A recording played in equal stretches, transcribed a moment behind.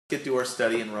Get to our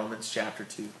study in Romans chapter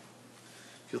 2.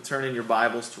 If you'll turn in your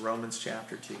Bibles to Romans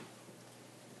chapter 2.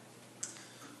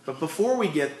 But before we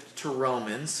get to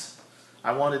Romans,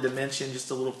 I wanted to mention just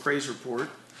a little praise report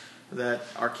that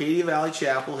Arcadia Valley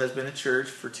Chapel has been a church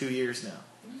for 2 years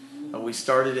now. We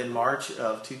started in March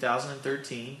of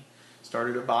 2013.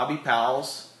 Started at Bobby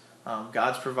Powell's.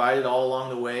 God's provided all along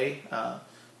the way.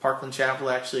 Parkland Chapel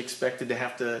actually expected to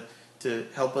have to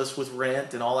help us with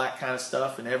rent and all that kind of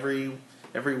stuff. And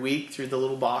every week through the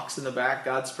little box in the back,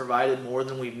 God's provided more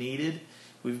than we've needed.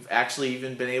 We've actually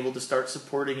even been able to start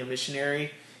supporting a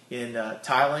missionary in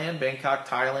Thailand, Bangkok,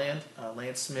 Thailand,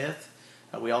 Lance Smith.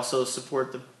 We also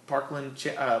support the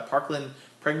Parkland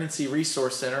Pregnancy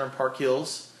Resource Center in Park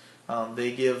Hills.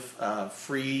 They give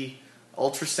free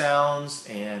ultrasounds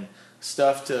and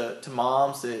stuff to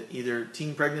moms that either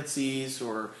teen pregnancies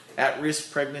or at-risk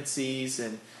pregnancies,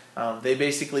 and they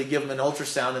basically give them an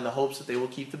ultrasound in the hopes that they will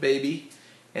keep the baby.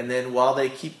 And then while they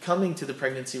keep coming to the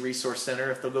Pregnancy Resource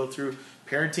Center, if they'll go through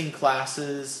parenting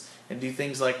classes and do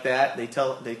things like that,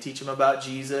 they teach them about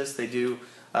Jesus. They do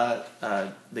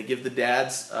they give the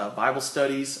dads Bible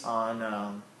studies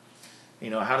on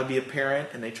how to be a parent,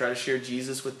 and they try to share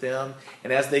Jesus with them.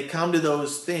 And as they come to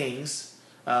those things,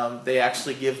 they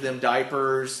actually give them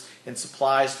diapers and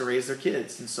supplies to raise their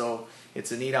kids. And so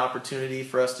it's a neat opportunity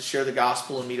for us to share the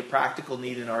gospel and meet a practical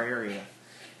need in our area.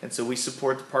 And so we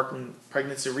support the Parkland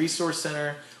Pregnancy Resource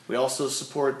Center. We also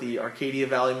support the Arcadia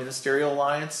Valley Ministerial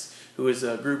Alliance, who is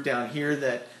a group down here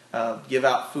that give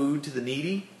out food to the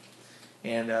needy.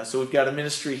 And so we've got a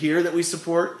ministry here that we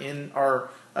support in our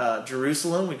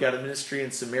Jerusalem. We've got a ministry in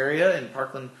Samaria and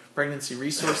Parkland Pregnancy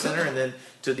Resource Center, and then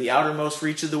to the outermost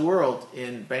reach of the world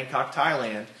in Bangkok,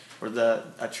 Thailand, where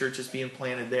a church is being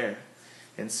planted there.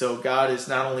 And so God is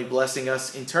not only blessing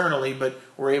us internally, but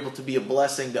we're able to be a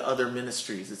blessing to other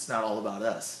ministries. It's not all about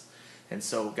us. And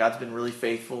so God's been really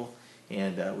faithful,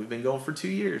 and we've been going for 2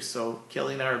 years. So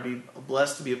Kelly and I are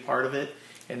blessed to be a part of it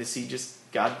and to see just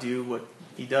God do what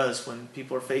He does when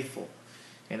people are faithful.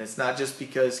 And it's not just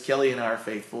because Kelly and I are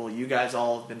faithful. You guys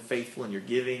all have been faithful in your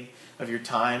giving of your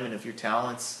time and of your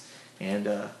talents.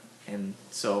 And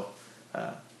so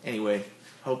anyway,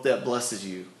 hope that blesses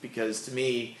you. Because to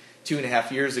me, 2.5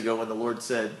 years ago when the Lord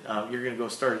said, you're going to go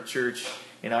start a church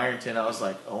in Ironton, I was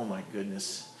like, oh my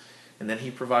goodness. And then He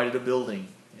provided a building.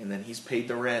 And then He's paid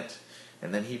the rent.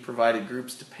 And then He provided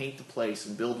groups to paint the place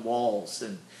and build walls.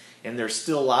 And there's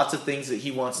still lots of things that He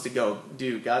wants to go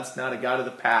do. God's not a God of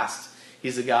the past.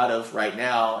 He's a God of right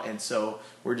now. And so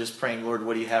we're just praying, Lord,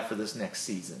 what do you have for this next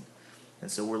season? And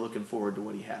so we're looking forward to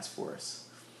what He has for us.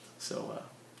 So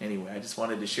anyway, I just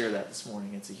wanted to share that this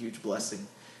morning. It's a huge blessing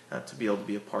to be able to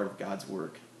be a part of God's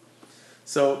work.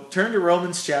 So turn to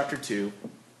Romans chapter 2.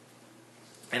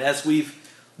 And as we've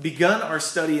begun our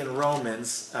study in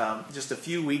Romans just a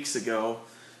few weeks ago,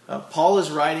 Paul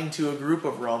is writing to a group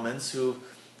of Romans who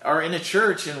are in a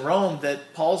church in Rome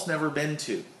that Paul's never been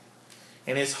to.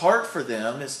 And his heart for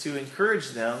them is to encourage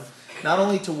them not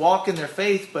only to walk in their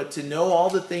faith, but to know all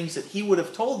the things that he would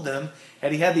have told them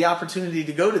had he had the opportunity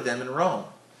to go to them in Rome.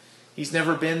 He's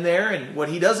never been there, and what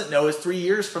he doesn't know is 3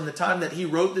 years from the time that he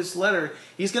wrote this letter,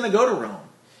 he's going to go to Rome.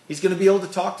 He's going to be able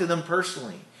to talk to them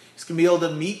personally. He's going to be able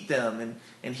to meet them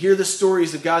and hear the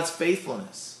stories of God's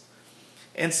faithfulness.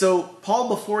 And so Paul,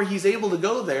 before he's able to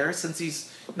go there, since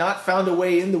he's not found a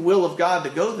way in the will of God to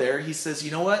go there, he says,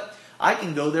 you know what? I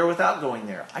can go there without going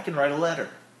there. I can write a letter.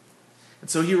 And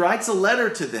so he writes a letter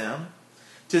to them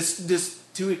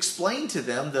to explain to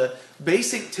them the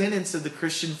basic tenets of the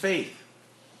Christian faith.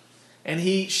 And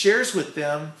he shares with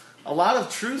them a lot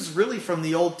of truths really from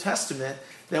the Old Testament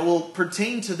that will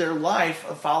pertain to their life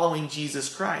of following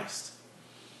Jesus Christ.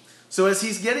 So as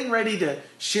he's getting ready to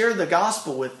share the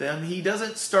gospel with them, he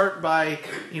doesn't start by,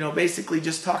 basically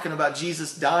just talking about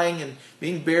Jesus dying and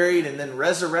being buried and then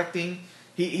resurrecting.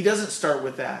 He doesn't start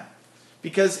with that.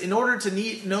 Because in order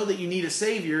to know that you need a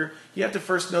Savior, you have to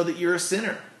first know that you're a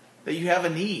sinner, that you have a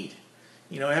need.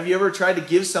 Have you ever tried to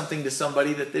give something to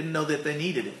somebody that didn't know that they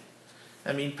needed it?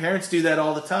 I mean, parents do that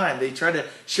all the time. They try to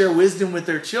share wisdom with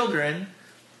their children,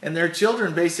 and their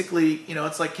children basically,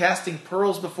 it's like casting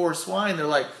pearls before swine. They're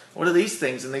like, what are these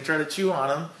things? And they try to chew on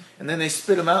them, and then they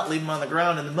spit them out, leave them on the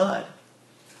ground in the mud.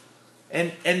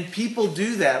 And people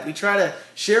do that. We try to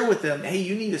share with them, hey,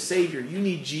 you need a Savior. You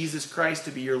need Jesus Christ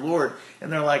to be your Lord.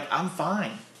 And they're like, I'm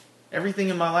fine. Everything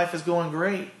in my life is going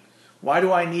great. Why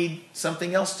do I need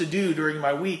something else to do during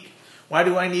my week? Why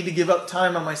do I need to give up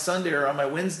time on my Sunday or on my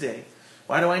Wednesday?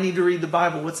 Why do I need to read the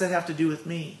Bible? What's that have to do with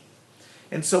me?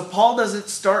 And so Paul doesn't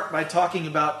start by talking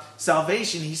about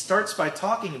salvation. He starts by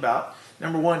talking about,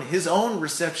 number one, his own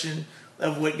reception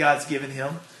of what God's given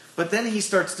him. But then he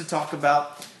starts to talk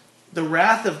about the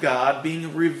wrath of God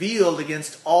being revealed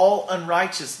against all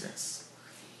unrighteousness.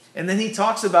 And then he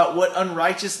talks about what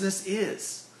unrighteousness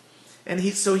is. And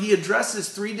so he addresses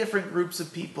three different groups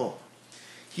of people.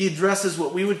 He addresses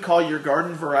what we would call your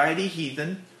garden variety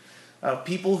heathen,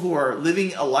 people who are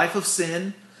living a life of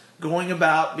sin, going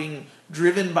about being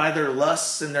driven by their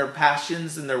lusts and their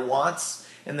passions and their wants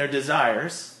and their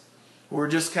desires, who are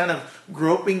just kind of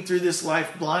groping through this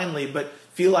life blindly but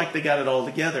feel like they got it all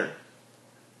together.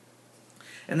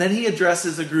 And then he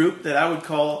addresses a group that I would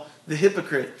call the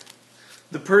hypocrite,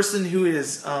 the person who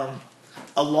is a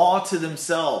law to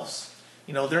themselves.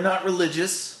 You know, they're not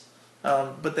religious,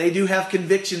 but they do have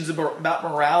convictions about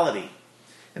morality.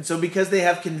 And so because they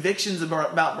have convictions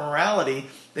about morality,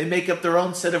 they make up their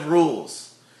own set of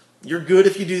rules. You're good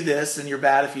if you do this, and you're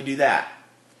bad if you do that.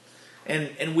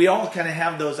 And we all kind of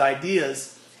have those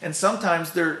ideas. And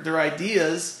sometimes they're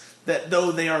ideas that,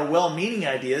 though they are well-meaning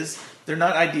ideas, they're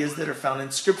not ideas that are found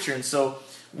in Scripture. And so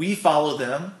we follow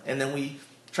them, and then we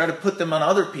try to put them on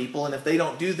other people. And if they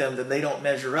don't do them, then they don't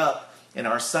measure up in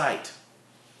our sight.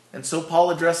 And so Paul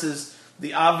addresses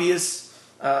the obvious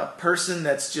person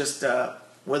that's just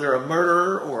whether a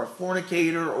murderer or a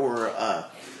fornicator or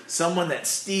someone that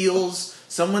steals,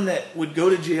 someone that would go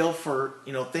to jail for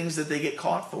things that they get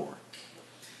caught for.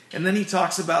 And then he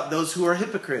talks about those who are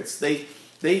hypocrites. They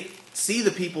see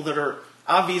the people that are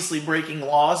obviously breaking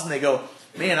laws and they go,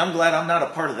 man, I'm glad I'm not a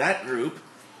part of that group.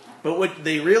 But what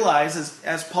they realize is,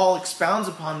 as Paul expounds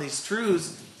upon these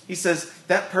truths, he says,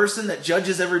 that person that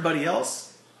judges everybody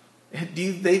else,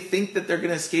 do they think that they're going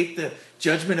to escape the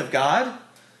judgment of God?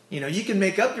 You can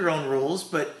make up your own rules,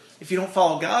 but if you don't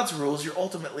follow God's rules, you're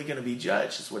ultimately going to be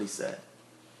judged, is what he said.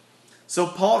 So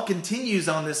Paul continues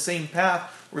on this same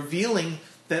path, revealing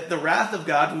that the wrath of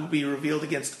God will be revealed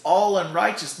against all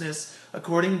unrighteousness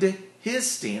according to his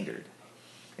standard.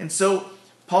 And so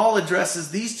Paul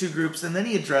addresses these two groups, and then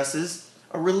he addresses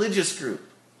a religious group.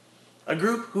 A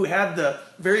group who had the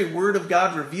very word of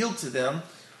God revealed to them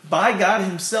by God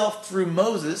himself through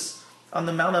Moses on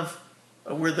the mount of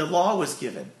where the law was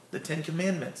given, the Ten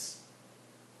Commandments.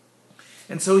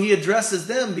 And so he addresses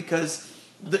them because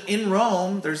in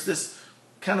Rome, there's this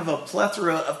kind of a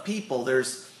plethora of people.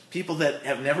 There's people that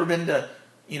have never been to,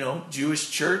 Jewish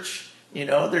church.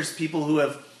 There's people who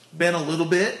have been a little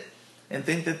bit and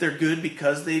think that they're good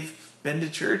because they've been to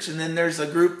church. And then there's a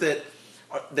group that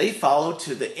they follow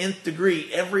to the nth degree,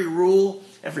 every rule,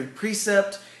 every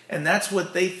precept, and that's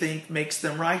what they think makes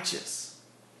them righteous.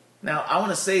 Now, I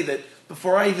want to say that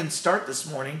before I even start this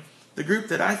morning, the group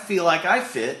that I feel like I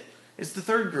fit is the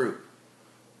third group,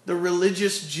 the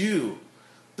religious Jew,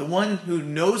 the one who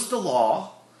knows the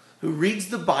law, who reads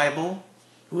the Bible,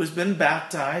 who has been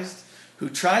baptized, who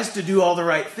tries to do all the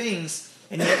right things,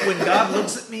 and yet when God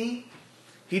looks at me,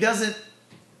 he doesn't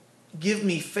give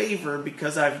me favor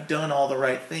because I've done all the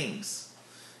right things.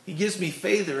 He gives me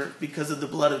favor because of the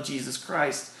blood of Jesus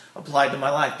Christ applied to my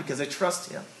life, because I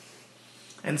trust him.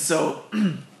 And so,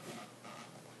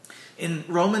 in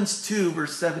Romans 2,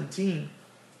 verse 17,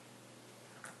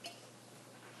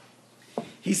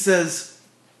 he says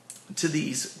to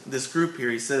this group here,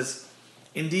 he says,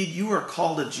 indeed, you are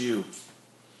called a Jew,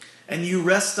 and you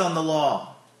rest on the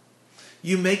law.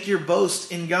 You make your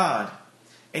boast in God,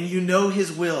 and you know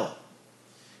his will.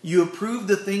 You approve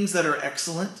the things that are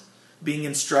excellent, being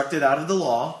instructed out of the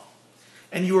law,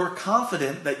 and you are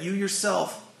confident that you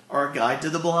yourself are a guide to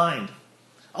the blind,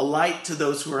 a light to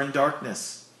those who are in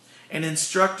darkness, an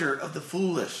instructor of the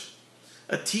foolish,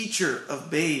 a teacher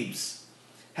of babes,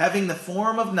 having the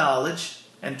form of knowledge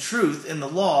and truth in the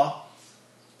law.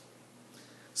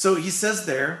 So he says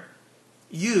there,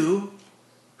 you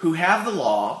who have the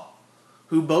law,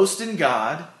 who boast in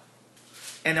God,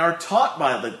 and are taught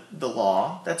by the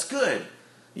law, that's good.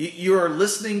 You are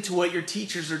listening to what your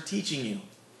teachers are teaching you.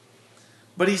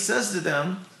 But he says to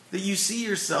them that you see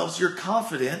yourselves, you're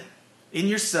confident in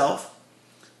yourself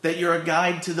that you're a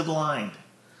guide to the blind,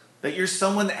 that you're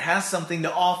someone that has something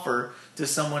to offer to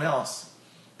someone else,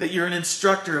 that you're an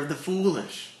instructor of the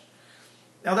foolish.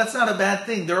 Now that's not a bad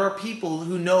thing. There are people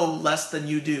who know less than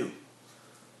you do.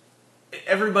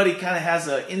 Everybody kind of has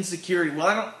an insecurity.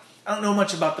 Well, I don't know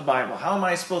much about the Bible. How am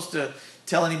I supposed to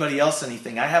tell anybody else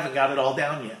anything? I haven't got it all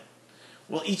down yet.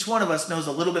 Well, each one of us knows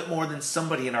a little bit more than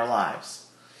somebody in our lives.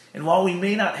 And while we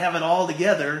may not have it all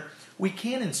together, we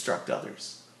can instruct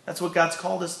others. That's what God's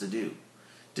called us to do,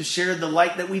 to share the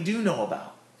light that we do know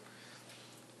about.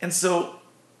 And so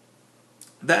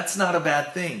that's not a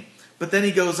bad thing. But then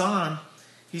he goes on,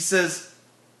 he says,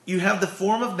 you have the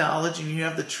form of knowledge and you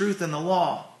have the truth in the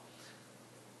law.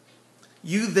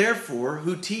 You therefore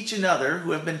who teach another,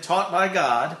 who have been taught by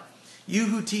God, you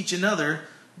who teach another,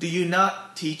 do you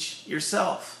not teach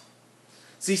yourself?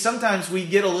 See, sometimes we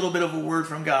get a little bit of a word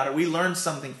from God, or we learn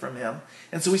something from Him,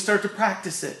 and so we start to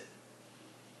practice it.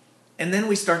 And then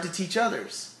we start to teach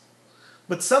others.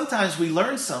 But sometimes we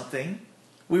learn something,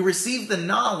 we receive the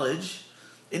knowledge,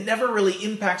 it never really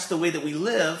impacts the way that we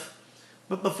live,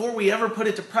 but before we ever put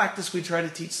it to practice, we try to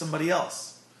teach somebody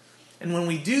else. And when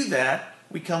we do that,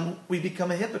 we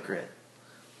become a hypocrite.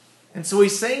 And so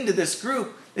he's saying to this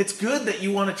group, it's good that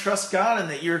you want to trust God and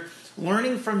that you're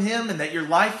learning from Him and that your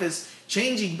life is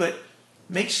changing, but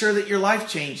make sure that your life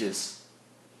changes.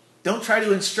 Don't try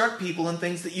to instruct people in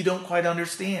things that you don't quite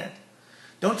understand.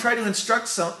 Don't try to instruct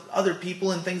some other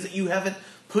people in things that you haven't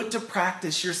put to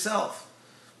practice yourself.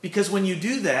 Because when you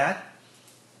do that,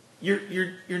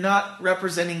 you're not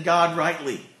representing God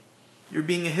rightly. You're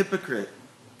being a hypocrite.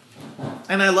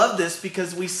 And I love this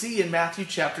because we see in Matthew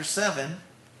chapter 7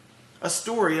 a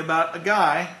story about a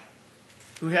guy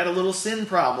who had a little sin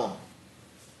problem.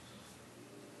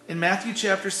 In Matthew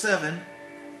chapter 7,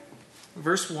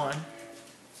 verse 1,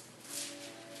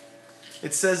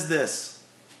 it says this.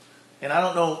 And I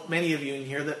don't know many of you in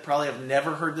here that probably have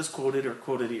never heard this quoted or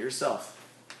quoted it yourself.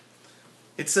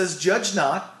 It says, "Judge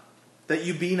not, that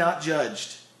you be not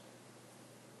judged.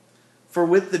 For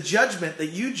with the judgment that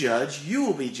you judge, you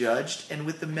will be judged, and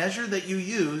with the measure that you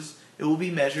use, it will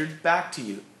be measured back to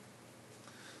you."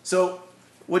 So,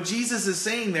 what Jesus is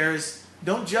saying there is,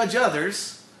 don't judge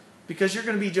others, because you're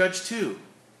going to be judged too.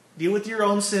 Deal with your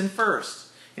own sin first.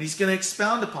 And He's going to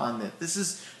expound upon that. This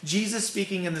is Jesus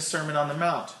speaking in the Sermon on the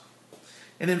Mount.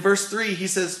 And in verse 3, He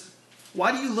says,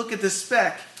 "Why do you look at the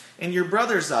speck in your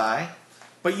brother's eye,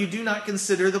 but you do not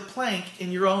consider the plank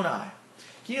in your own eye?"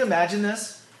 Can you imagine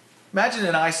this? Imagine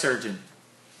an eye surgeon.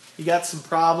 You got some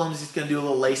problems, he's going to do a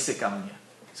little LASIK on you.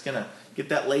 He's going to get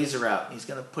that laser out, and he's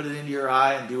going to put it into your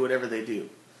eye and do whatever they do.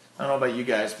 I don't know about you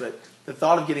guys, but the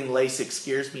thought of getting LASIK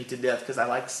scares me to death because I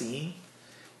like seeing.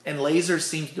 And lasers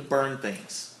seem to burn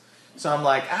things. So I'm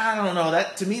like, I don't know.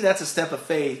 To me, that's a step of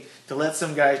faith to let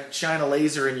some guy shine a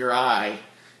laser in your eye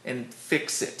and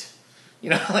fix it.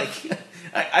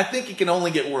 I think it can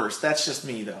only get worse. That's just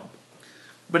me, though.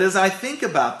 But as I think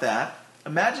about that,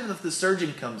 imagine if the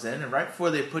surgeon comes in and right before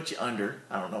they put you under,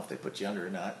 I don't know if they put you under or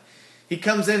not, he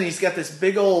comes in and he's got this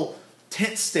big old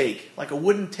tent stake, like a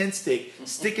wooden tent stake,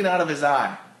 sticking out of his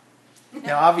eye.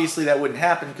 Now, obviously that wouldn't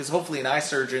happen because hopefully an eye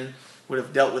surgeon would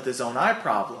have dealt with his own eye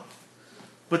problem.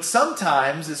 But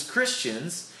sometimes as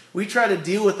Christians, we try to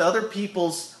deal with other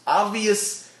people's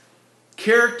obvious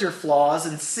character flaws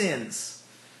and sins.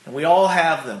 And we all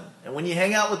have them. And when you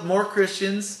hang out with more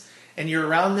Christians and you're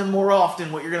around them more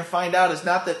often, what you're going to find out is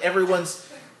not that everyone's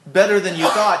better than you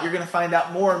thought. You're going to find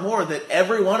out more and more that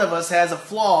every one of us has a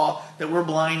flaw that we're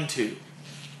blind to.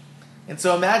 And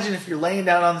so imagine if you're laying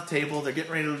down on the table, they're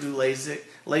getting ready to do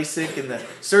LASIK, and the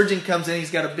surgeon comes in,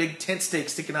 he's got a big tent stake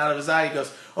sticking out of his eye. He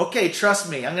goes, "Okay, trust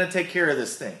me, I'm going to take care of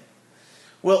this thing."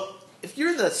 Well, if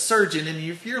you're the surgeon and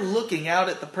if you're looking out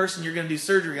at the person you're going to do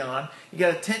surgery on, you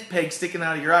got a tent peg sticking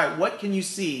out of your eye, what can you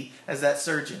see as that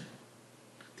surgeon?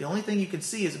 The only thing you can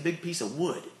see is a big piece of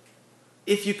wood.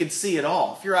 If you can see at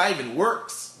all, if your eye even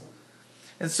works.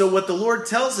 And so what the Lord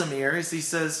tells him here is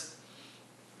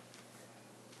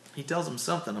He tells him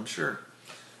something, I'm sure.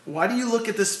 "Why do you look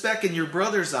at the speck in your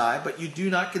brother's eye, but you do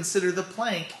not consider the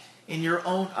plank in your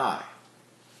own eye?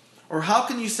 Or how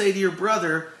can you say to your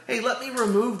brother, 'Hey, let me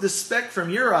remove the speck from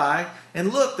your eye,'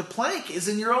 and look, the plank is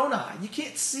in your own eye?" You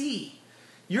can't see.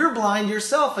 You're blind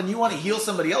yourself, and you want to heal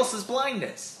somebody else's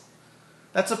blindness.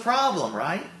 That's a problem,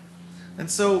 right?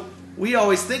 And so we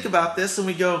always think about this and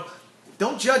we go,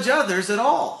 don't judge others at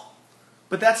all.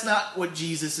 But that's not what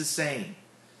Jesus is saying.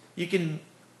 You can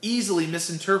easily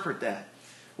misinterpret that.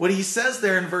 What He says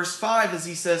there in verse 5 is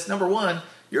He says, number one,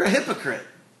 you're a hypocrite.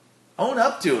 Own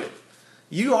up to it.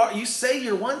 You say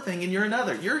you're one thing and you're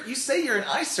another. You say you're an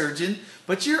eye surgeon,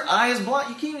 but your eye is blind.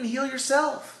 You can't even heal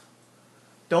yourself.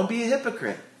 Don't be a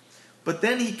hypocrite. But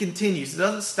then He continues. It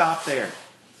doesn't stop there.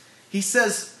 He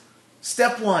says,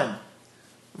 step 1,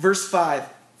 verse 5,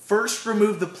 first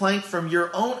remove the plank from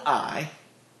your own eye.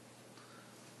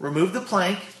 Remove the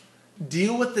plank.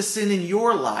 Deal with the sin in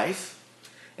your life.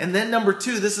 And then number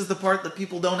 2, this is the part that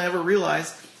people don't ever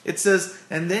realize. It says,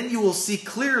 and then you will see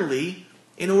clearly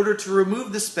in order to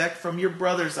remove the speck from your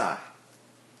brother's eye.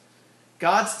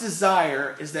 God's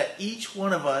desire is that each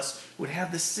one of us would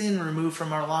have the sin removed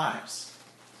from our lives.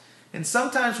 And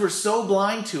sometimes we're so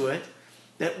blind to it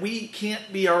that we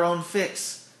can't be our own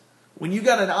fix. When you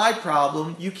got an eye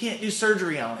problem, you can't do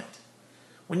surgery on it.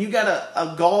 When you got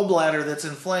a gallbladder that's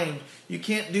inflamed, you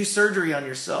can't do surgery on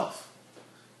yourself.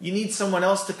 You need someone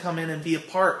else to come in and be a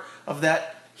part of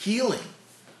that healing.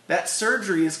 That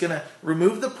surgery is going to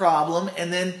remove the problem,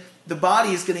 and then the body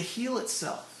is going to heal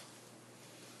itself.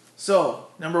 So,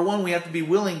 number one, we have to be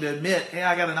willing to admit, hey,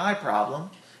 I got an eye problem.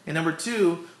 And number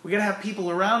two, we got to have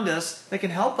people around us that can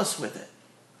help us with it.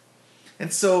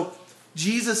 And so,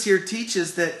 Jesus here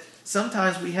teaches that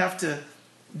sometimes we have to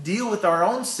deal with our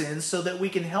own sins so that we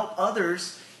can help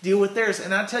others deal with theirs.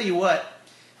 And I'll tell you what,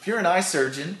 if you're an eye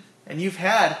surgeon and you've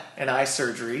had an eye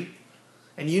surgery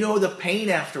and you know the pain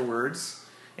afterwards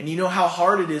and you know how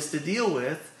hard it is to deal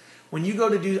with, when you go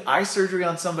to do eye surgery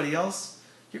on somebody else,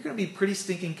 you're going to be pretty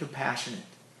stinking compassionate.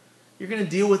 You're going to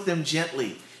deal with them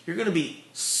gently. You're going to be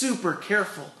super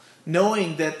careful,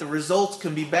 knowing that the results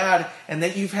can be bad and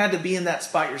that you've had to be in that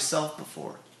spot yourself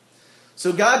before.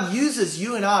 So God uses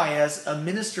you and I as a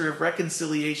minister of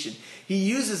reconciliation. He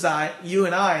uses you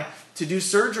and I to do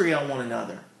surgery on one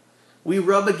another. We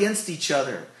rub against each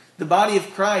other. The body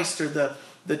of Christ, or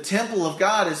the temple of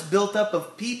God, is built up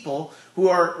of people who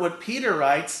are, what Peter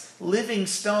writes, living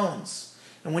stones.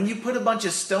 And when you put a bunch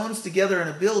of stones together in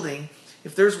a building,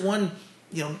 if there's one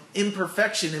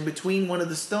imperfection in between one of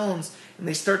the stones and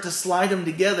they start to slide them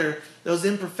together, those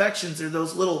imperfections or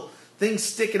those little things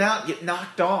sticking out get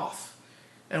knocked off.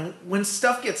 And when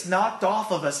stuff gets knocked off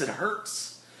of us, it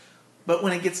hurts. But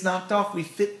when it gets knocked off, we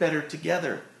fit better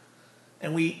together.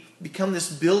 And we become this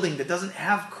building that doesn't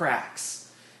have cracks.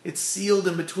 It's sealed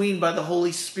in between by the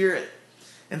Holy Spirit.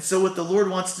 And so what the Lord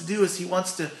wants to do is He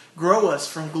wants to grow us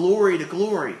from glory to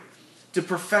glory, to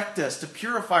perfect us, to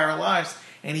purify our lives.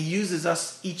 And He uses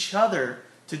us, each other,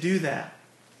 to do that.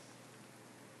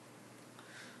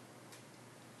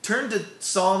 Turn to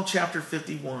Psalm chapter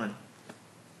 51.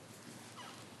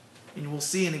 And we'll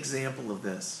see an example of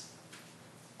this.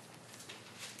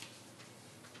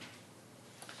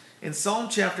 In Psalm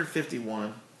chapter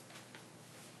 51,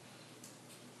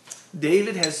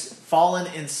 David has fallen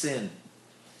in sin.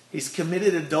 He's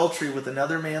committed adultery with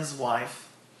another man's wife.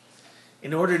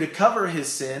 In order to cover his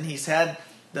sin, he's had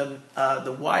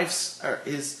this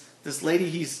lady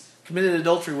he's committed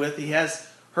adultery with, he has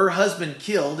her husband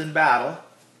killed in battle.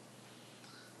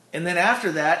 And then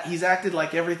after that, he's acted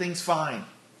like everything's fine.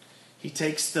 He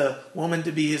takes the woman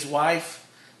to be his wife.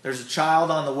 There's a child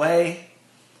on the way.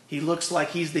 He looks like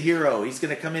he's the hero. He's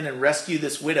going to come in and rescue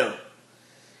this widow.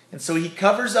 And so he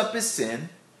covers up his sin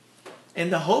in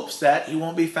the hopes that he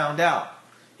won't be found out.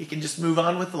 He can just move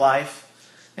on with life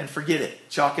and forget it.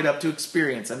 Chalk it up to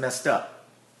experience. I messed up.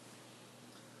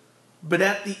 But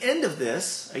at the end of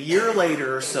this, a year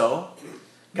later or so,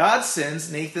 God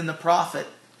sends Nathan the prophet.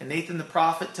 And Nathan the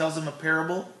prophet tells him a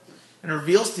parable and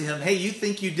reveals to him, hey, you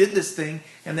think you did this thing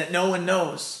and that no one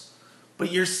knows.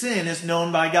 But your sin is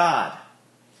known by God.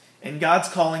 And God's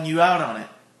calling you out on it.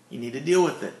 You need to deal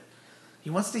with it.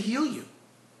 He wants to heal you.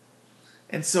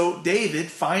 And so David,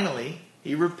 finally,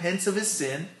 he repents of his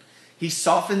sin. He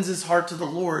softens his heart to the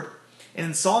Lord. And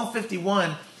in Psalm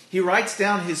 51, he writes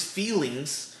down his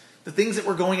feelings, the things that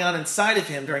were going on inside of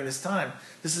him during this time.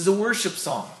 This is a worship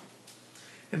song.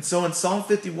 And so in Psalm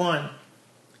 51,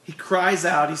 he cries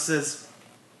out, he says,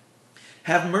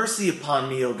 have mercy upon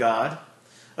me, O God,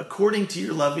 according to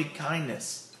your loving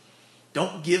kindness.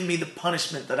 Don't give me the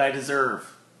punishment that I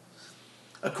deserve.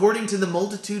 According to the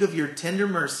multitude of your tender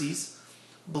mercies,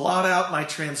 blot out my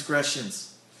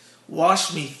transgressions.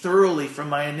 Wash me thoroughly from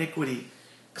my iniquity.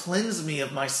 Cleanse me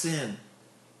of my sin.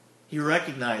 He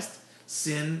recognized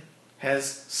sin has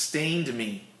stained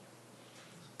me.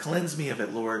 Cleanse me of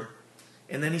it, Lord.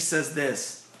 And then he says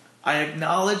this, I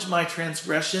acknowledge my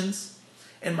transgressions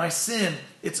and my sin.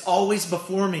 It's always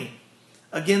before me.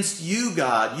 Against you,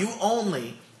 God, you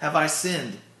only have I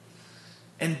sinned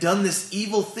and done this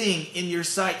evil thing in your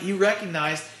sight. He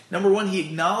recognized, number one, he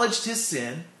acknowledged his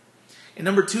sin. And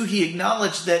number two, he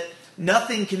acknowledged that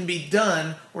nothing can be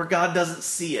done where God doesn't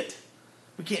see it.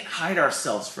 We can't hide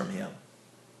ourselves from him.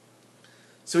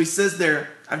 So he says there,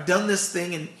 I've done this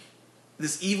thing and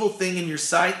this evil thing in your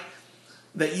sight,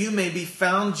 that you may be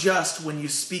found just when you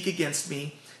speak against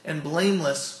me and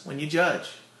blameless when you judge.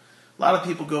 A lot of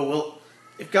people go, well,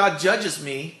 if God judges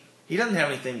me, he doesn't have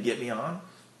anything to get me on.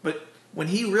 But when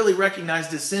he really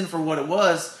recognized his sin for what it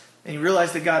was, and he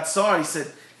realized that God saw it, he said,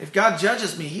 if God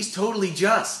judges me, he's totally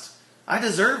just. I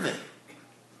deserve it.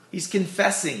 He's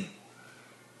confessing.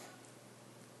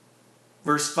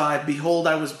 Verse 5, behold,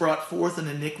 I was brought forth in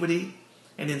iniquity,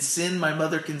 and in sin my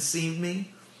mother conceived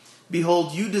me.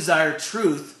 Behold, you desire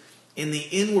truth in the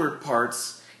inward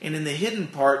parts, and in the hidden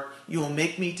part you will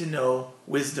make me to know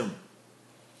wisdom.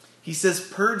 He says,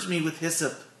 purge me with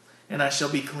hyssop, and I shall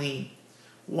be clean.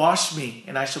 Wash me,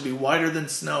 and I shall be whiter than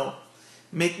snow.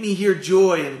 Make me hear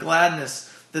joy and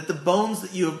gladness, that the bones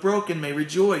that you have broken may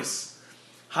rejoice.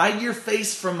 Hide your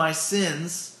face from my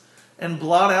sins, and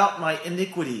blot out my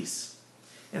iniquities.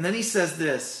 And then he says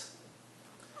this,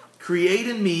 create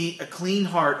in me a clean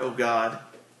heart, O God.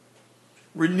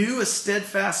 Renew a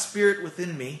steadfast spirit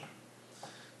within me.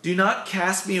 Do not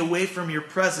cast me away from your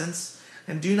presence,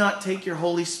 and do not take your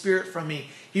Holy Spirit from me.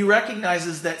 He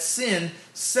recognizes that sin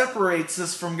separates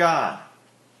us from God.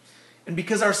 And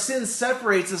because our sin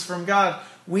separates us from God,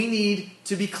 we need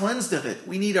to be cleansed of it.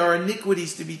 We need our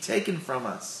iniquities to be taken from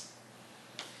us.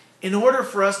 In order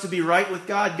for us to be right with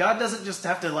God, God doesn't just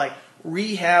have to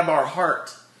rehab our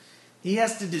heart. He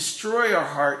has to destroy our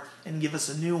heart and give us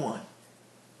a new one.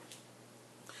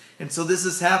 And so this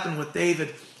has happened with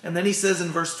David. And then he says in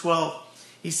verse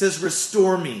 12, he says,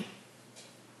 restore me.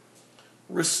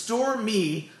 Restore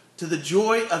me to the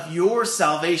joy of your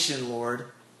salvation, Lord,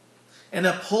 and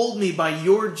uphold me by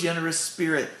your generous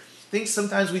spirit.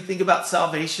 Sometimes we think about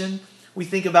salvation, we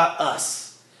think about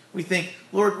us. We think,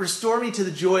 Lord, restore me to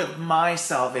the joy of my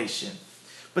salvation.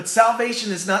 But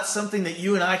salvation is not something that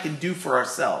you and I can do for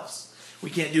ourselves. We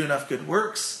can't do enough good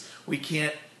works. We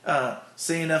can't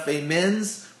say enough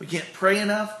amens. We can't pray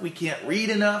enough. We can't read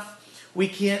enough. We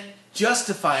can't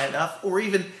justify enough or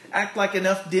even act like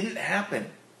enough didn't happen.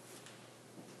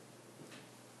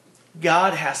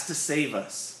 God has to save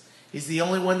us. He's the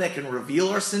only one that can reveal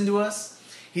our sin to us.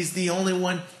 He's the only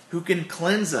one who can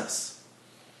cleanse us.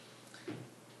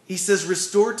 He says,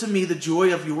 restore to me the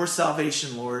joy of your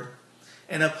salvation, Lord,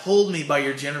 and uphold me by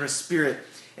your generous spirit.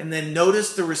 And then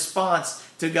notice the response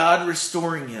to God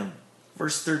restoring him.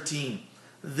 Verse 13,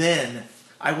 then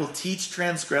I will teach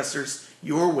transgressors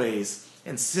your ways,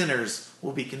 and sinners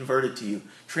will be converted to you.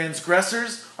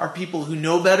 Transgressors are people who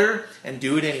know better and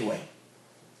do it anyway.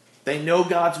 They know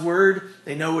God's word.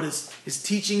 They know what his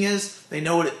teaching is. They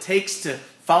know what it takes to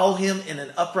follow him in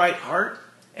an upright heart,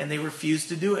 and they refuse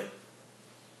to do it.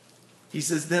 He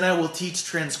says, then I will teach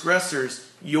transgressors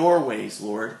your ways,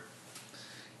 Lord.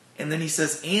 And then he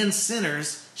says, and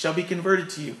sinners shall be converted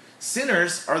to you.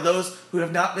 Sinners are those who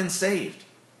have not been saved.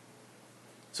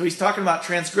 So he's talking about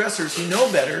transgressors who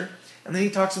know better, and then he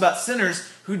talks about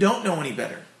sinners who don't know any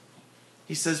better.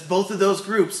 He says, both of those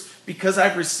groups, because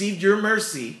I've received your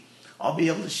mercy, I'll be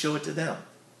able to show it to them.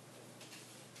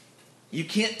 You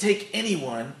can't take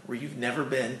anyone where you've never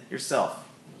been yourself.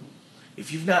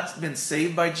 If you've not been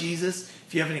saved by Jesus,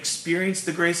 if you haven't experienced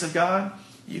the grace of God,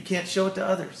 you can't show it to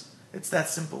others. It's that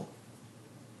simple.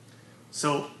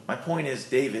 So my point is,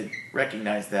 David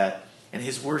recognized that, and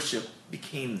his worship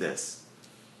became this.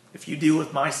 If you deal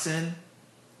with my sin,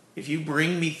 if you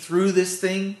bring me through this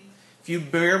thing, if you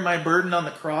bear my burden on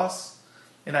the cross,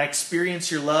 and I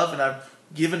experience your love, and I've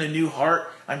given a new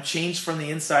heart, I'm changed from the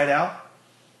inside out,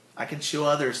 I can show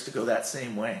others to go that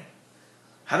same way.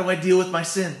 How do I deal with my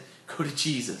sin? Go to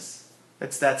Jesus.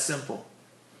 It's that simple.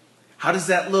 How does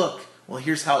that look? Well,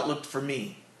 here's how it looked for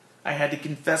me. I had to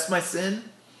confess my sin.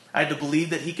 I had to believe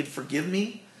that he could forgive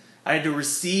me. I had to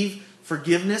receive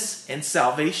forgiveness and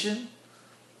salvation.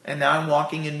 And now I'm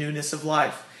walking in newness of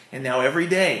life. And now every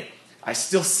day, I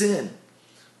still sin.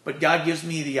 But God gives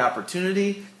me the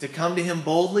opportunity to come to him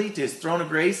boldly, to his throne of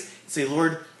grace, and say,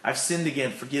 Lord, I've sinned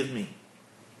again, forgive me.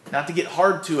 Not to get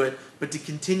hard to it, but to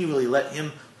continually let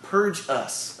him purge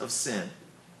us of sin.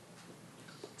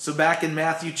 So back in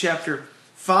Matthew chapter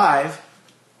 5,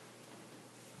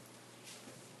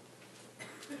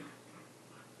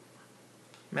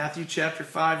 Matthew chapter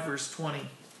 5, verse 20.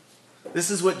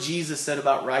 This is what Jesus said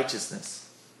about righteousness.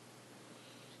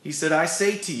 He said, I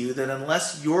say to you that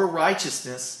unless your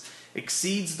righteousness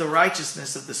exceeds the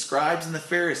righteousness of the scribes and the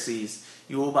Pharisees,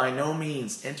 you will by no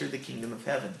means enter the kingdom of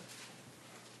heaven.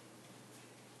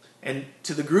 And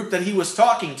to the group that he was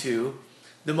talking to,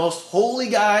 the most holy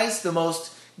guys, the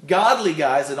most godly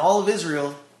guys in all of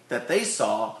Israel that they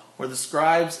saw were the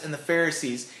scribes and the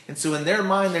Pharisees. And so in their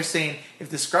mind, they're saying,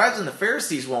 if the scribes and the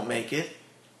Pharisees won't make it,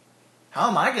 how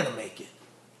am I going to make it?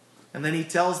 And then he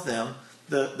tells them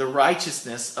the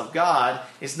righteousness of God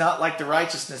is not like the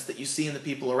righteousness that you see in the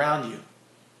people around you.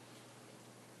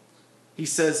 He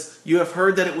says, you have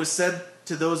heard that it was said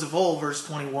to those of old, verse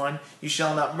 21, you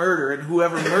shall not murder, and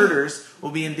whoever murders will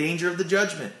be in danger of the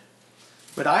judgment.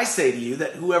 But I say to you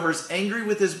that whoever is angry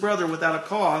with his brother without a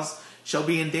cause shall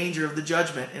be in danger of the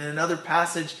judgment. In another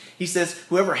passage, he says,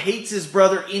 whoever hates his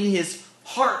brother in his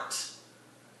heart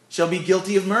shall be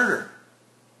guilty of murder.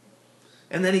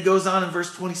 And then he goes on in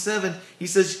verse 27, he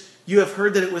says, you have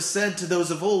heard that it was said to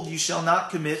those of old, you shall not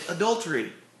commit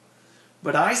adultery.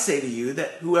 But I say to you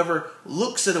that whoever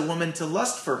looks at a woman to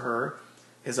lust for her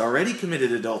has already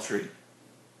committed adultery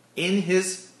in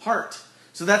his heart.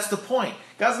 So that's the point.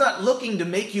 God's not looking to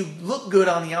make you look good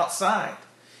on the outside.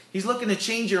 He's looking to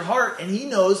change your heart, and he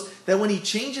knows that when he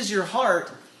changes your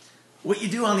heart, what you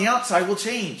do on the outside will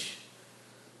change.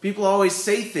 People always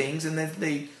say things and then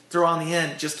they throw on the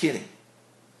end, just kidding.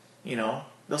 You know,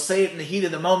 they'll say it in the heat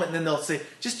of the moment and then they'll say,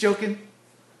 just joking.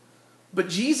 But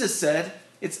Jesus said,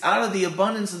 it's out of the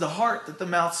abundance of the heart that the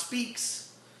mouth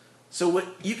speaks. So what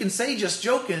you can say just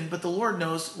joking, but the Lord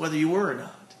knows whether you were or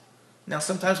not. Now,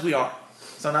 sometimes we are.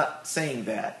 So I'm not saying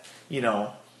that, you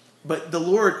know. But the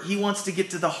Lord, he wants to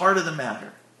get to the heart of the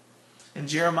matter. And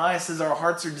Jeremiah says our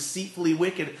hearts are deceitfully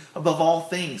wicked above all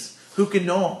things. Who can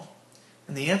know them?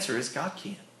 And the answer is God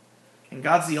can. And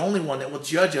God's the only one that will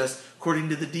judge us according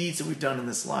to the deeds that we've done in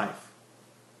this life.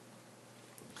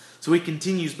 So he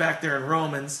continues back there in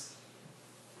Romans,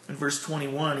 in verse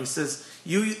 21. He says,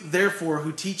 you therefore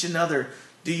who teach another,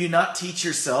 do you not teach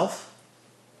yourself?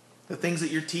 The things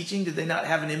that you're teaching, do they not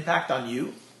have an impact on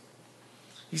you?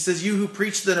 He says, you who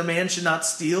preach that a man should not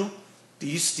steal, do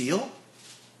you steal?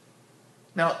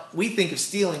 Now, we think of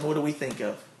stealing, what do we think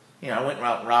of? You know, I went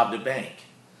out and robbed a bank.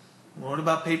 What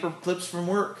about paper clips from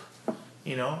work?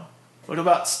 You know, what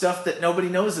about stuff that nobody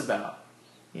knows about?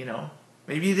 You know,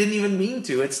 maybe you didn't even mean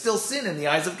to. It's still sin in the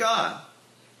eyes of God.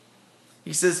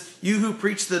 He says, you who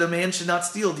preach that a man should not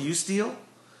steal, do you steal?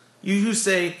 You who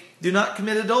say, do not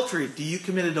commit adultery, do you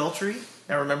commit adultery?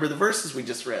 Now remember the verses we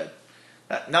just read.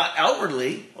 Not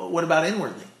outwardly, what about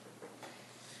inwardly?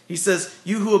 He says,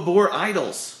 you who abhor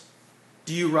idols,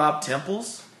 do you rob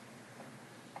temples?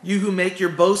 You who make your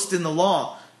boast in the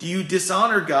law, do you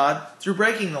dishonor God through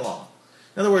breaking the law?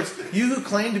 In other words, you who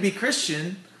claim to be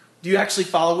Christian, do you actually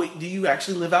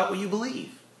live out what you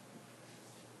believe?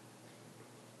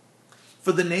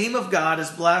 For the name of God is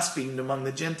blasphemed among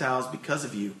the Gentiles because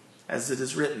of you, as it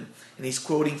is written. And he's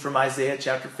quoting from Isaiah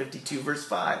chapter 52, verse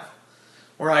 5,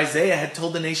 where Isaiah had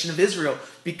told the nation of Israel,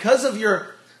 because of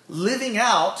your living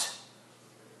out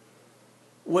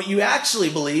what you actually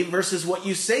believe versus what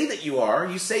you say that you are.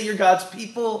 You say you're God's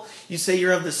people. You say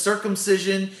you're of the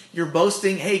circumcision. You're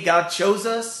boasting, hey, God chose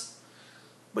us.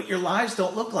 But your lives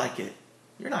don't look like it.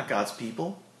 You're not God's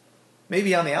people.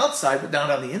 Maybe on the outside, but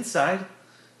not on the inside.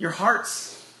 Your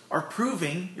hearts are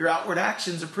proving, your outward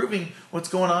actions are proving what's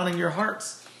going on in your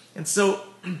hearts. And so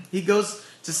he goes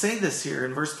to say this here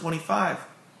in verse 25.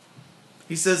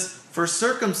 He says, for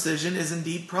circumcision is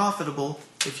indeed profitable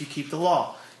if you keep the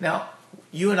law. Now,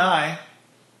 you and I,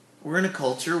 we're in a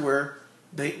culture where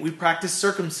we practice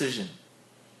circumcision.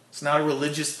 It's not a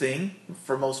religious thing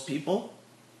for most people.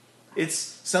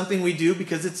 It's something we do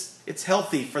because it's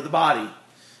healthy for the body.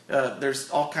 There's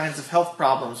all kinds of health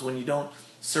problems when you don't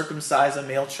circumcise a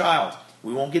male child.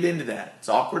 We won't get into that. It's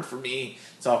awkward for me.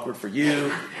 It's awkward for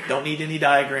you. Don't need any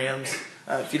diagrams.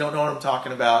 If you don't know what I'm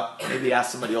talking about, maybe ask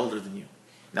somebody older than you.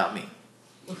 Not me.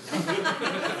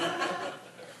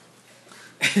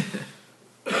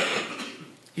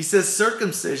 He says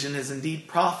circumcision is indeed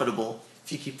profitable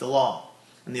if you keep the law.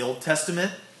 In the Old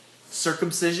Testament,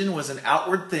 circumcision was an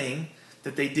outward thing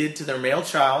that they did to their male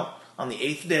child on the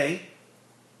 8th day.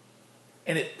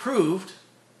 And it proved,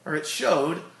 or it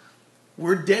showed,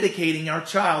 we're dedicating our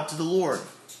child to the Lord.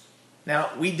 Now,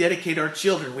 we dedicate our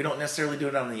children. We don't necessarily do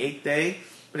it on the 8th day.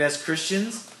 But as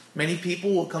Christians, many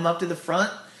people will come up to the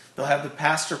front. They'll have the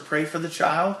pastor pray for the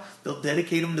child. They'll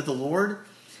dedicate them to the Lord.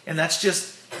 And that's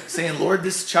just saying, Lord,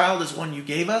 this child is one you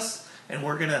gave us, and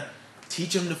we're going to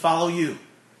teach them to follow you.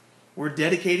 We're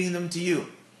dedicating them to you.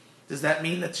 Does that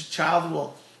mean that your child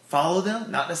will follow them?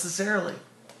 Not necessarily.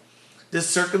 Does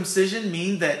circumcision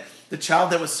mean that the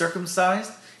child that was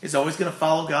circumcised is always going to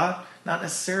follow God? Not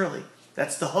necessarily.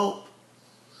 That's the hope.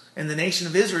 In the nation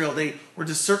of Israel, they were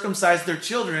to circumcise their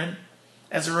children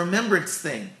as a remembrance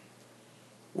thing.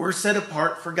 We're set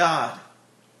apart for God.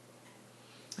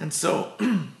 And so,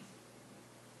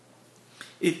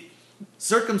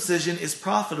 circumcision is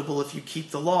profitable if you keep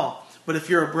the law. But if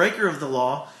you're a breaker of the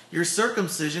law, your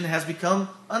circumcision has become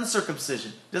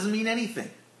uncircumcision. Doesn't mean anything.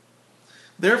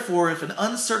 Therefore, if an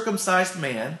uncircumcised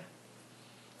man,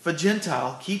 if a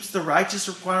Gentile, keeps the righteous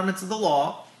requirements of the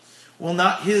law, will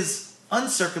not his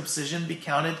uncircumcision be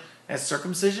counted as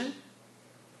circumcision?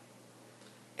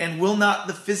 And will not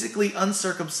the physically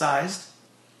uncircumcised,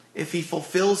 if he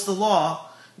fulfills the law,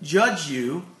 judge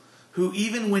you, who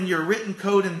even when your written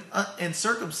code and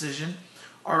circumcision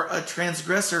are a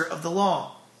transgressor of the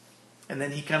law? And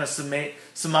then he kind of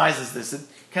surmises this.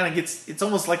 It's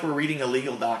almost like we're reading a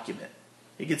legal document.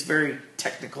 He gets very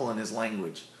technical in his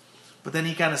language. But then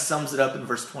he kind of sums it up in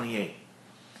verse 28.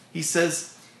 He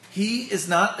says, he is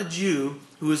not a Jew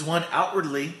who is one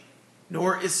outwardly,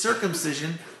 nor is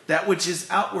circumcision that which is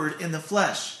outward in the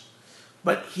flesh.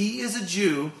 But he is a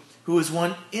Jew who is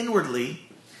one inwardly,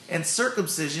 and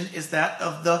circumcision is that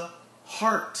of the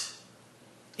heart,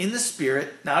 in the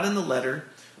spirit, not in the letter,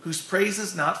 whose praise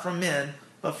is not from men,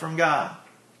 but from God.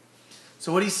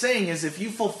 So what he's saying is, if you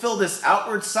fulfill this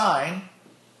outward sign,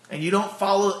 and you don't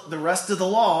follow the rest of the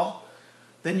law,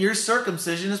 then your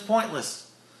circumcision is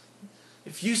pointless.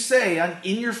 If you say, I'm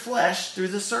in your flesh through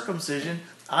the circumcision,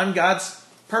 I'm God's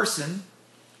person,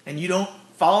 and you don't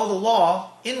follow the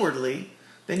law inwardly,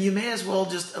 then you may as well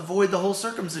just avoid the whole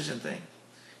circumcision thing.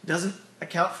 It doesn't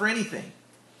account for anything.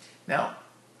 Now,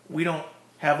 we don't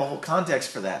have a whole context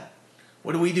for that.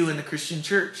 What do we do in the Christian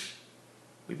church?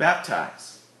 We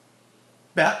baptize.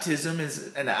 Baptism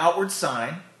is an outward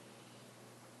sign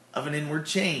of an inward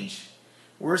change.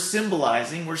 We're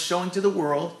symbolizing, we're showing to the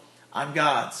world, I'm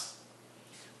God's.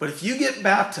 But if you get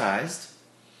baptized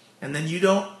and then you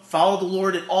don't follow the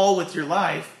Lord at all with your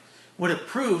life, what it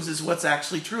proves is what's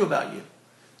actually true about you.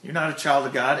 You're not a child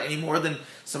of God any more than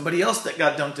somebody else that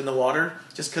got dunked in the water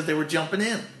just because they were jumping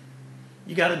in.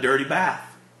 You got a dirty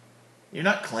bath. You're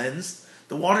not cleansed.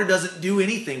 The water doesn't do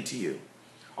anything to you.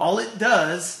 All it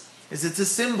does is it's a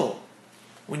symbol.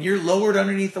 When you're lowered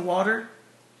underneath the water,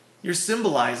 you're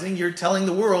symbolizing, you're telling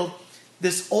the world,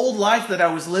 this old life that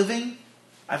I was living,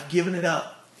 I've given it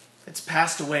up. It's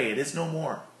passed away. It is no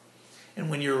more. And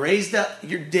when you're raised up,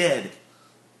 you're dead.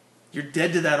 You're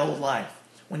dead to that old life.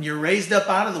 When you're raised up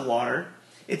out of the water,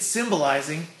 it's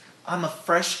symbolizing, I'm a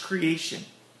fresh creation.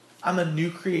 I'm a new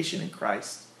creation in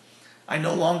Christ. I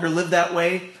no longer live that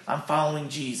way. I'm following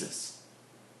Jesus.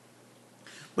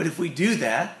 But if we do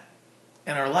that,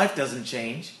 and our life doesn't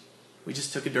change, we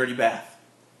just took a dirty bath.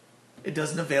 It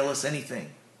doesn't avail us anything.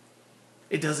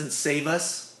 It doesn't save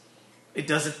us. It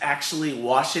doesn't actually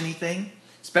wash anything,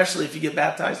 especially if you get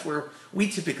baptized where we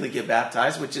typically get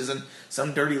baptized, which is in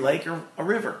some dirty lake or a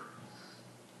river.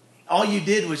 All you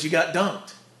did was you got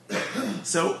dunked.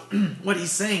 So what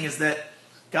he's saying is that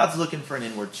God's looking for an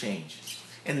inward change.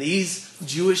 And these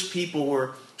Jewish people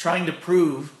were trying to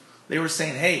prove, they were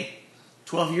saying, hey,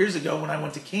 12 years ago when I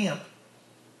went to camp,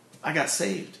 I got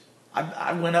saved.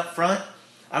 I went up front.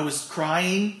 I was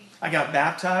crying. I got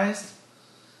baptized.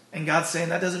 And God's saying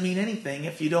that doesn't mean anything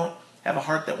if you don't have a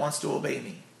heart that wants to obey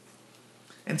me.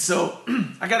 And so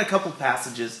I got a couple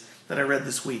passages that I read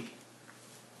this week.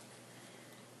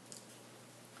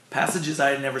 Passages I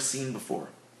had never seen before.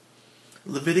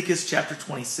 Leviticus chapter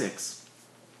 26.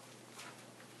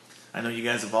 I know you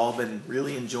guys have all been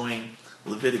really enjoying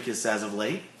Leviticus as of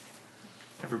late.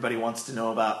 Everybody wants to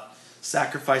know about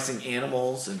sacrificing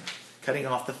animals and cutting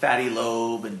off the fatty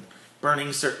lobe and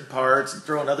burning certain parts and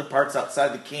throwing other parts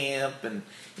outside the camp. And,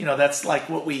 that's like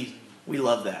what we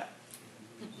love that.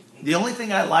 The only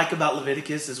thing I like about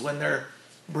Leviticus is when they're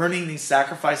burning these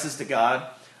sacrifices to God,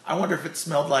 I wonder if it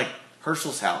smelled like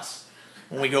Herschel's house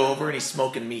when we go over and he's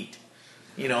smoking meat.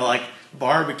 Like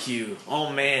barbecue.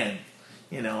 Oh, man.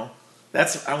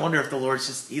 I wonder if the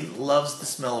Lord's he loves the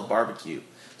smell of barbecue.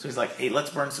 So he's like, hey,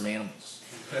 let's burn some animals.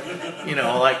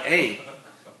 Hey.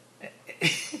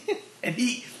 And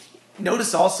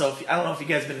notice also, I don't know if you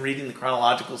guys have been reading the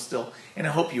chronological still, and I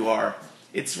hope you are.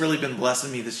 It's really been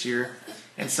blessing me this year.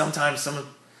 And sometimes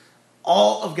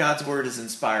all of God's word is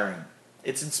inspiring.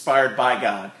 It's inspired by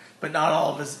God, but not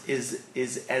all of us is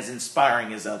as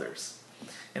inspiring as others.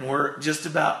 And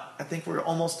I think we're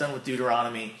almost done with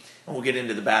Deuteronomy, and we'll get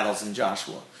into the battles in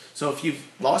Joshua. So if you've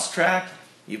lost track,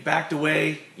 you've backed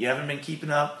away, you haven't been keeping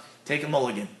up, take a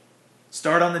mulligan.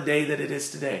 Start on the day that it is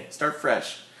today. Start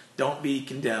fresh. Don't be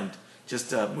condemned.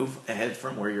 Just move ahead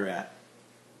from where you're at.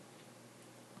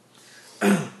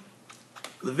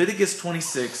 Leviticus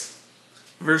 26,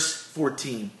 verse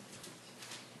 14.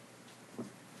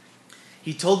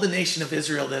 He told the nation of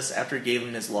Israel this after he gave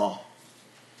them his law.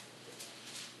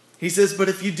 He says, but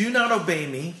if you do not obey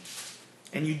me,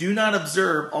 and you do not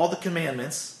observe all the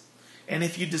commandments, and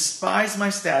if you despise my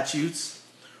statutes,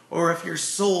 or if your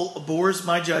soul abhors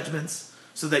my judgments,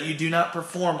 so that you do not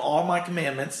perform all my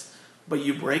commandments, but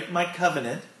you break my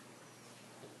covenant,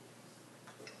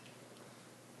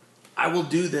 I will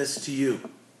do this to you.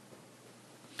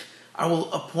 I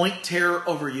will appoint terror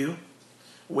over you,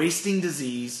 wasting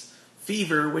disease,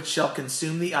 fever which shall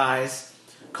consume the eyes,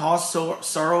 cause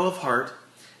sorrow of heart,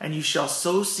 and you shall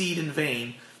sow seed in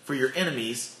vain, for your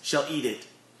enemies shall eat it.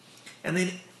 And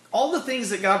then all the things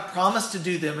that God promised to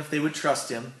do them if they would trust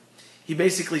him, he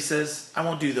basically says, I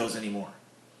won't do those anymore.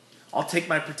 I'll take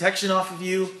my protection off of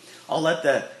you. I'll let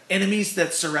the enemies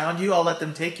that surround you, I'll let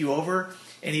them take you over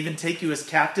and even take you as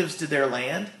captives to their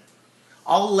land.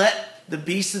 I'll let the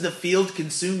beasts of the field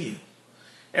consume you.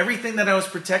 Everything that I was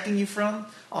protecting you from,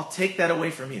 I'll take that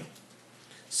away from you,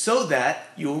 so that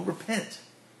you will repent.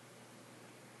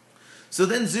 So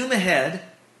then zoom ahead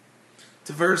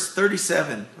to verse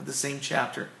 37 of the same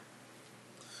chapter.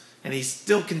 And he's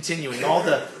still continuing all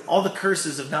the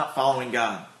curses of not following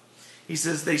God. He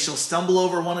says, they shall stumble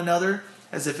over one another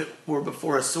as if it were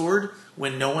before a sword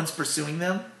when no one's pursuing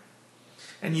them.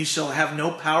 And you shall have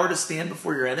no power to stand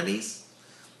before your enemies.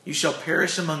 You shall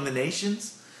perish among the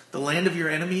nations. The land of your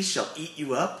enemies shall eat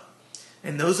you up.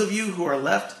 And those of you who are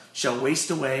left shall waste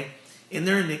away in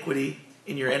their iniquity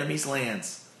in your enemies'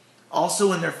 lands.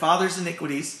 Also in their fathers'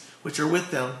 iniquities, which are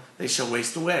with them, they shall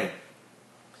waste away.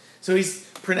 So he's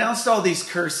pronounced all these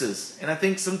curses. And I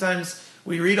think sometimes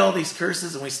we read all these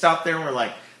curses and we stop there and we're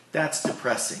like, that's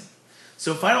depressing.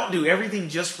 So if I don't do everything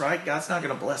just right, God's not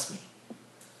going to bless me.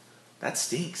 That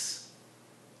stinks.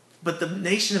 But the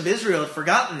nation of Israel had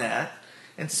forgotten that.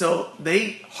 And so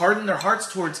they hardened their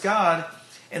hearts towards God,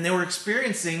 and they were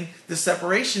experiencing the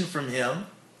separation from Him.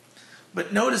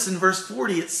 But notice in verse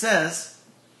 40 it says,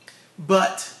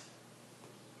 but,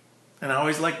 and I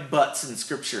always like buts in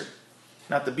Scripture.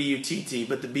 Not the B-U-T-T,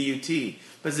 but the B-U-T.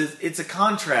 Because it's a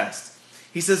contrast.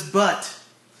 He says, but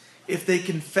if they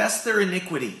confess their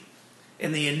iniquity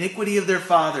and the iniquity of their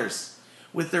fathers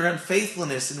with their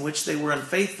unfaithfulness in which they were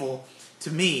unfaithful to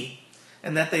me,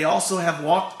 and that they also have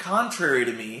walked contrary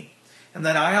to me, and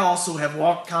that I also have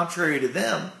walked contrary to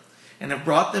them, and have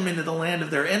brought them into the land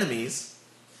of their enemies,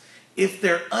 if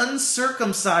their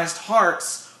uncircumcised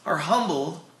hearts are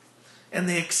humbled, and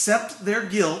they accept their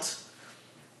guilt,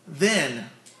 then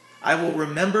I will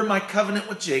remember my covenant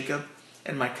with Jacob,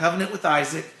 and my covenant with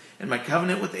Isaac, and my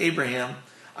covenant with Abraham.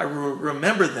 I will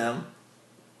remember them.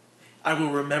 I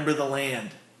will remember the land.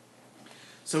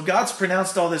 So God's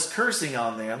pronounced all this cursing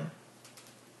on them,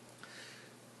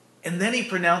 and then He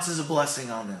pronounces a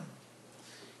blessing on them.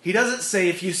 He doesn't say,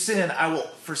 if you sin, I will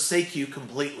forsake you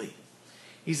completely.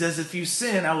 He says, if you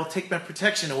sin, I will take my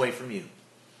protection away from you.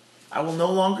 I will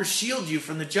no longer shield you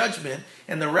from the judgment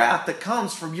and the wrath that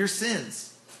comes from your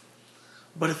sins.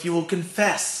 But if you will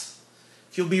confess,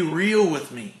 if you'll be real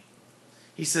with me,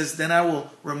 He says, then I will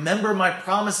remember my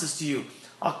promises to you.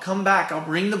 I'll come back. I'll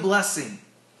bring the blessing.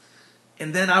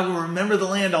 And then I will remember the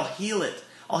land. I'll heal it.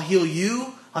 I'll heal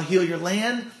you. I'll heal your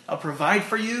land. I'll provide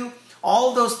for you.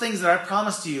 All those things that I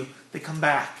promised to you, they come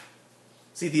back.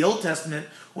 See, the Old Testament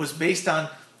was based on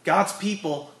God's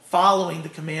people following the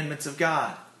commandments of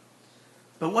God.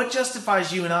 But what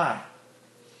justifies you and I?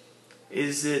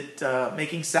 Is it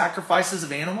making sacrifices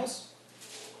of animals?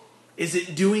 Is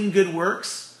it doing good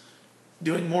works?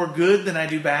 Doing more good than I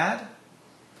do bad?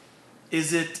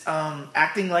 Is it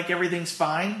acting like everything's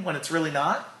fine when it's really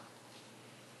not?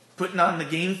 Putting on the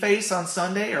game face on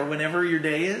Sunday or whenever your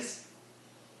day is?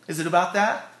 Is it about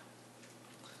that?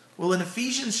 Well, in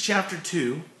Ephesians chapter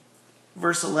 2,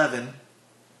 verse 11,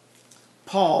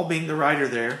 Paul, being the writer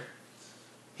there,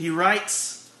 he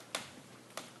writes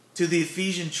to the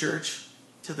Ephesian church,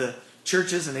 to the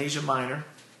churches in Asia Minor,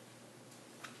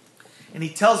 and he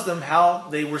tells them how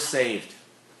they were saved.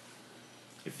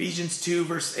 Ephesians 2,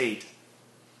 verse 8.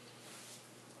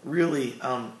 Really,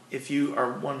 if you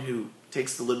are one who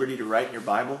takes the liberty to write in your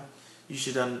Bible, you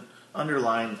should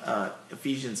underline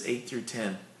Ephesians 8 through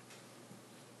 10.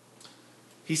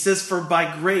 He says, for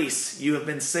by grace you have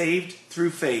been saved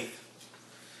through faith.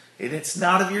 And it's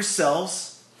not of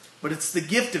yourselves, but it's the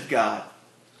gift of God,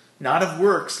 not of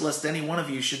works, lest any one of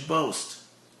you should boast.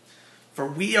 For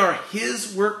we are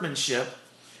His workmanship,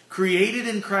 created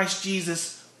in Christ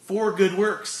Jesus for good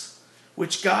works,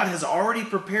 which God has already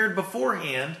prepared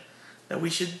beforehand that we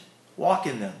should walk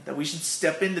in them, that we should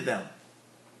step into them.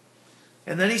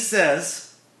 And then he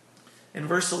says, in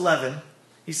verse 11,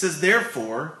 he says,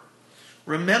 therefore,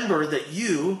 remember that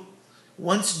you,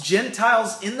 once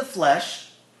Gentiles in the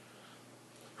flesh,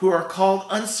 who are called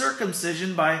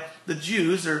uncircumcision by the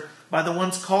Jews, or by the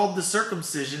ones called the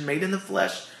circumcision made in the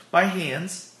flesh by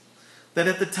hands, that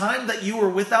at the time that you were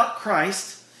without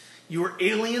Christ, you were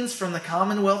aliens from the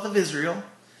commonwealth of Israel,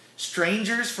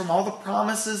 strangers from all the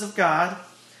promises of God,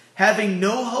 having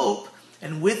no hope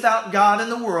and without God in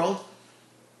the world.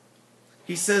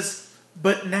 He says,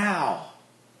 but now,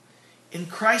 in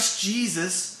Christ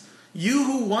Jesus, you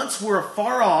who once were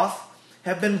afar off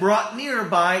have been brought near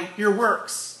by your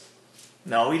works.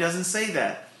 No, he doesn't say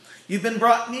that. You've been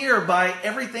brought near by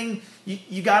everything.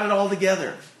 You got it all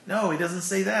together. No, he doesn't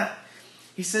say that.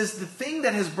 He says the thing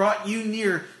that has brought you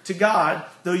near to God,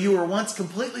 though you were once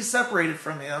completely separated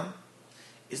from Him,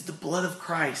 is the blood of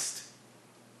Christ.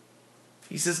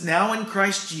 He says, now in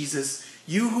Christ Jesus,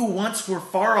 you who once were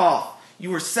far off, You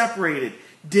were separated,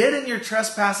 dead in your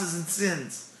trespasses and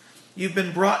sins. You've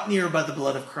been brought near by the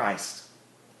blood of Christ.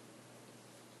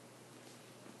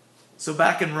 So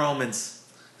back in Romans,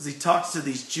 as he talks to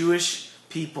these Jewish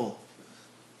people,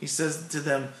 he says to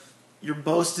them, your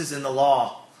boast is in the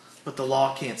law, but the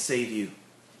law can't save you.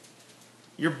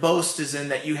 Your boast is in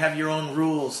that you have your own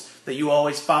rules that you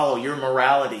always follow, your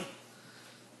morality.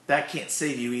 That can't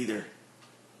save you either.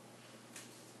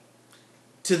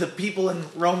 To the people in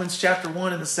Romans chapter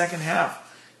 1 in the second half,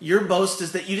 your boast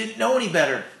is that you didn't know any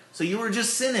better, so you were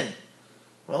just sinning.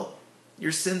 Well,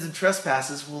 your sins and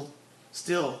trespasses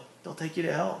they'll take you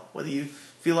to hell, whether you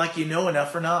feel like you know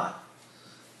enough or not.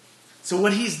 So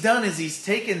what he's done is he's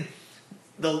taken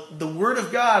the word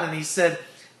of God and he said,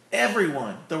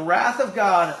 everyone, the wrath of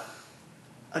God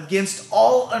against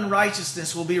all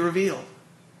unrighteousness will be revealed.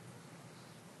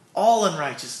 All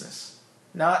unrighteousness.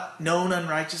 Not known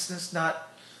unrighteousness, not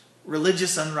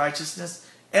religious unrighteousness.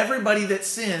 Everybody that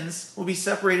sins will be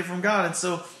separated from God. And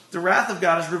so the wrath of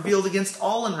God is revealed against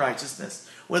all unrighteousness,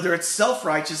 whether it's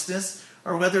self-righteousness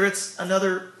or whether it's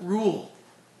another rule.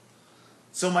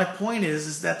 So my point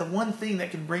is that the one thing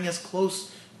that can bring us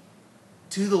close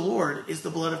to the Lord is the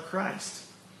blood of Christ.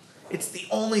 It's the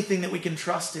only thing that we can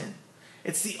trust in.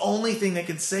 It's the only thing that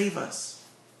can save us.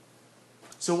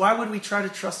 So why would we try to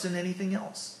trust in anything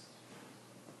else?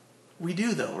 We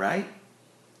do though, right?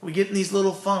 We get in these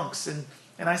little funks. And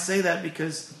I say that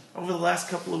because over the last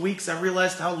couple of weeks I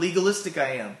realized how legalistic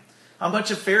I am. How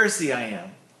much a Pharisee I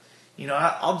am. You know,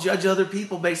 I'll judge other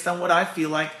people based on what I feel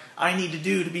like I need to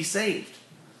do to be saved.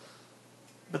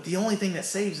 But the only thing that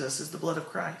saves us is the blood of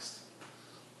Christ.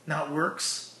 Not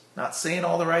works, not saying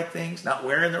all the right things, not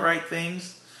wearing the right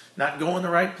things, not going the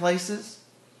right places.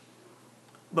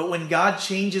 But when God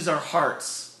changes our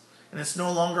hearts, and it's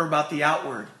no longer about the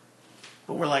outward,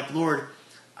 but we're like, Lord,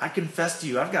 I confess to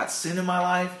you, I've got sin in my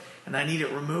life, and I need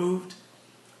it removed.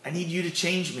 I need you to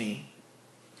change me.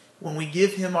 When we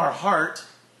give him our heart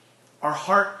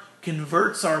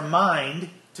converts our mind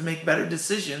to make better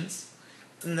decisions,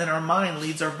 and then our mind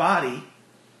leads our body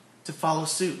to follow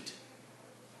suit.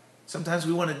 Sometimes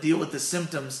we want to deal with the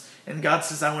symptoms, and God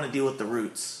says, I want to deal with the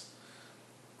roots.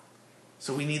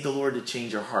 So we need the Lord to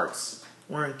change our hearts.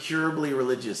 We're incurably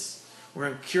religious. We're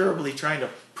incurably trying to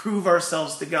prove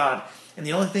ourselves to God. And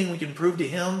the only thing we can prove to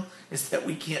him is that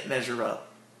we can't measure up.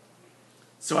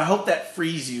 So I hope that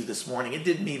frees you this morning. It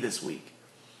did me this week.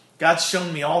 God's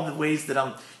shown me all the ways that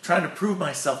I'm trying to prove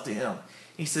myself to him.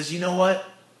 He says, you know what?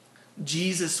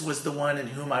 Jesus was the one in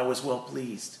whom I was well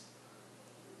pleased.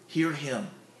 Hear him.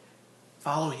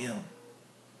 Follow him.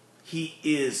 He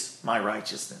is my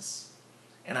righteousness.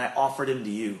 And I offered him to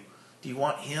you. Do you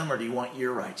want him or do you want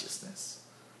your righteousness?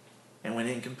 And when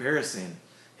in comparison,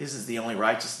 his is the only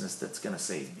righteousness that's going to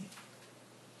save me.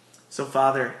 So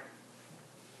Father,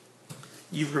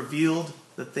 you've revealed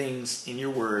the things in your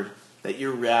word that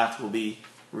your wrath will be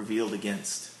revealed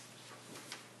against.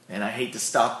 And I hate to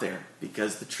stop there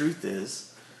because the truth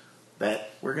is that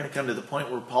we're going to come to the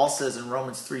point where Paul says in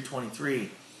Romans 3:23,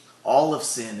 all have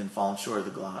sinned and fallen short of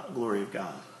the glory of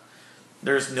God.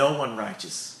 There's no one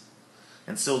righteous.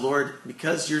 And so, Lord,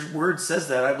 because your word says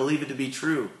that, I believe it to be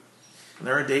true. And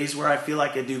there are days where I feel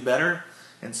like I do better,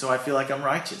 and so I feel like I'm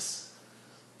righteous.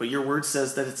 But your word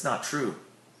says that it's not true,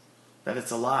 that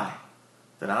it's a lie,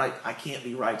 that I can't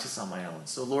be righteous on my own.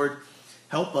 So, Lord,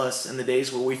 help us in the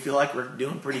days where we feel like we're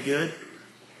doing pretty good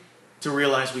to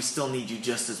realize we still need you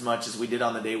just as much as we did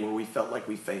on the day where we felt like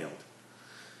we failed.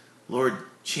 Lord,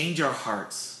 change our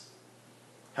hearts.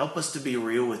 Help us to be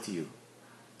real with you.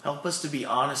 Help us to be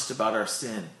honest about our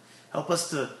sin. Help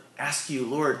us to ask you,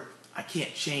 Lord, I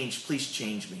can't change. Please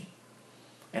change me.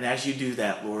 And as you do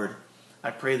that, Lord,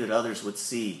 I pray that others would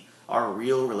see our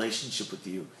real relationship with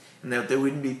you and that they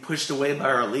wouldn't be pushed away by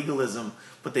our legalism,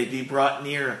 but they'd be brought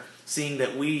near, seeing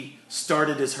that we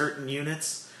started as hurting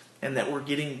units and that we're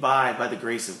getting by the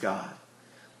grace of God.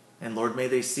 And Lord, may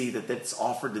they see that that's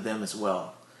offered to them as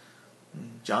well.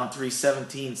 John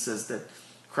 3:17 says that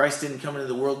Christ didn't come into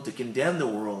the world to condemn the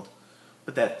world,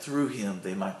 but that through him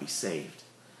they might be saved.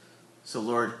 So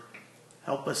Lord,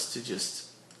 help us to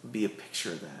just be a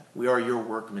picture of that. We are your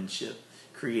workmanship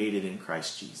created in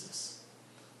Christ Jesus.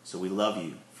 So we love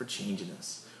you for changing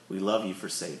us. We love you for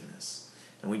saving us.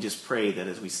 And we just pray that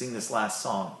as we sing this last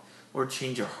song, Lord,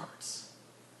 change our hearts.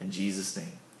 In Jesus'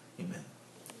 name, amen.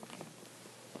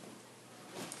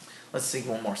 Let's sing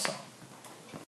one more song.